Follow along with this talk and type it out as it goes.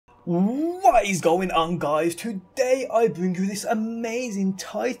What is going on, guys? Today I bring you this amazing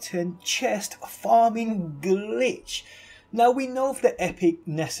Titan chest farming glitch. Now we know of the epic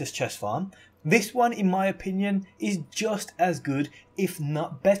Nessus chest farm. This one, in my opinion, is just as good, if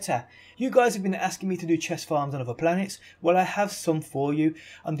not better. You guys have been asking me to do chest farms on other planets. Well, I have some for you.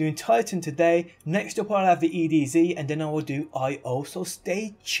 I'm doing Titan today. Next up I'll have the EDZ, and then I will do IO, so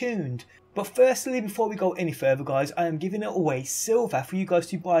stay tuned. But firstly, before we go any further, guys, I am giving away silver for you guys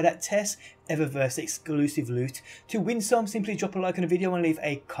to buy that TES Eververse exclusive loot. To win some, simply drop a like on the video and leave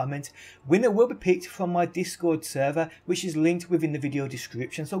a comment. Winner will be picked from my Discord server, which is linked within the video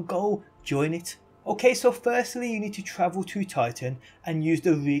description, so go join it. Okay, so firstly you need to travel to Titan and use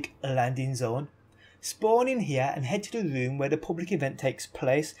the rig landing zone. Spawn in here and head to the room where the public event takes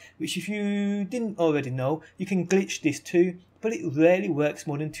place, which if you didn't already know, you can glitch this too, but it rarely works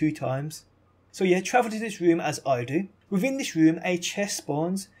more than 2 times. So yeah, travel to this room as I do. Within this room a chest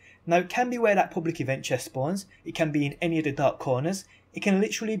spawns. Now it can be where that public event chest spawns, it can be in any of the dark corners, it can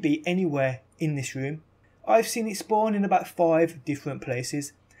literally be anywhere in this room. I've seen it spawn in about 5 different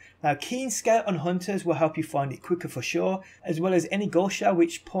places. Now Keen Scout on Hunters will help you find it quicker for sure, as well as any ghost shell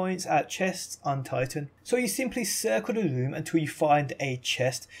which points out chests on Titan. So you simply circle the room until you find a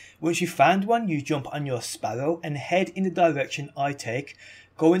chest. Once you found one, you jump on your Sparrow and head in the direction I take,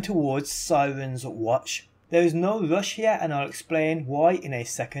 going towards Siren's Watch. There is no rush here and I'll explain why in a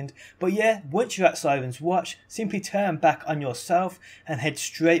second, but yeah, once you're at Siren's Watch, simply turn back on yourself and head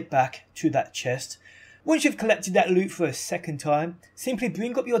straight back to that chest. Once you've collected that loot for a second time, simply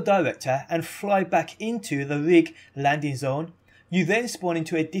bring up your director and fly back into the rig landing zone. You then spawn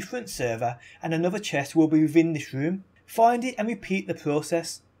into a different server and another chest will be within this room. Find it and repeat the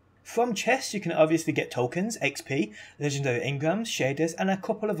process. From chests you can obviously get tokens, XP, legendary engrams, shaders and a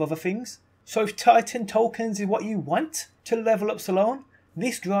couple of other things. So if Titan tokens is what you want to level up Salon,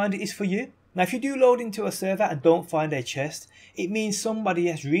 this grind is for you. Now if you do load into a server and don't find a chest, it means somebody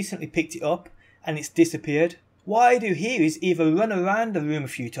has recently picked it up and it's disappeared. What I do here is either run around the room a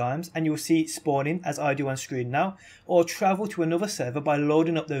few times and you'll see it spawning as I do on screen now, or travel to another server by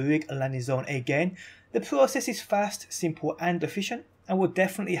loading up the rig landing zone again. The process is fast, simple and efficient and will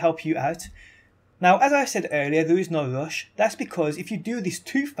definitely help you out. Now as I said earlier, there is no rush. That's because if you do this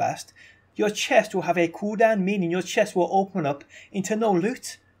too fast, your chest will have a cooldown, meaning your chest will open up into no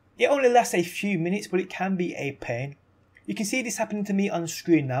loot. It only lasts a few minutes, but it can be a pain. You can see this happening to me on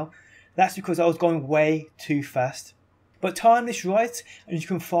screen now. That's because I was going way too fast. But time this right and you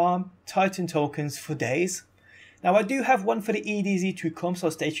can farm Titan tokens for days. Now I do have one for the EDZ to come, so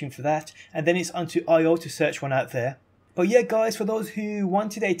stay tuned for that. And then it's onto IO to search one out there. But yeah guys, for those who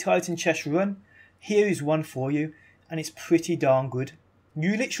wanted a Titan chest run, here is one for you. And it's pretty darn good.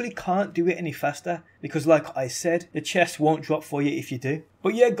 You literally can't do it any faster because like I said, the chest won't drop for you if you do.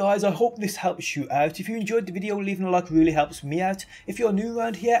 But yeah guys, I hope this helps you out. If you enjoyed the video, leaving a like really helps me out. If you're new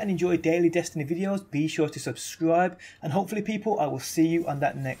around here and enjoy daily Destiny videos, be sure to subscribe. And hopefully people, I will see you on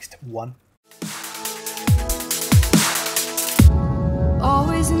that next one.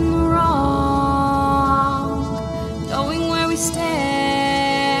 Always in the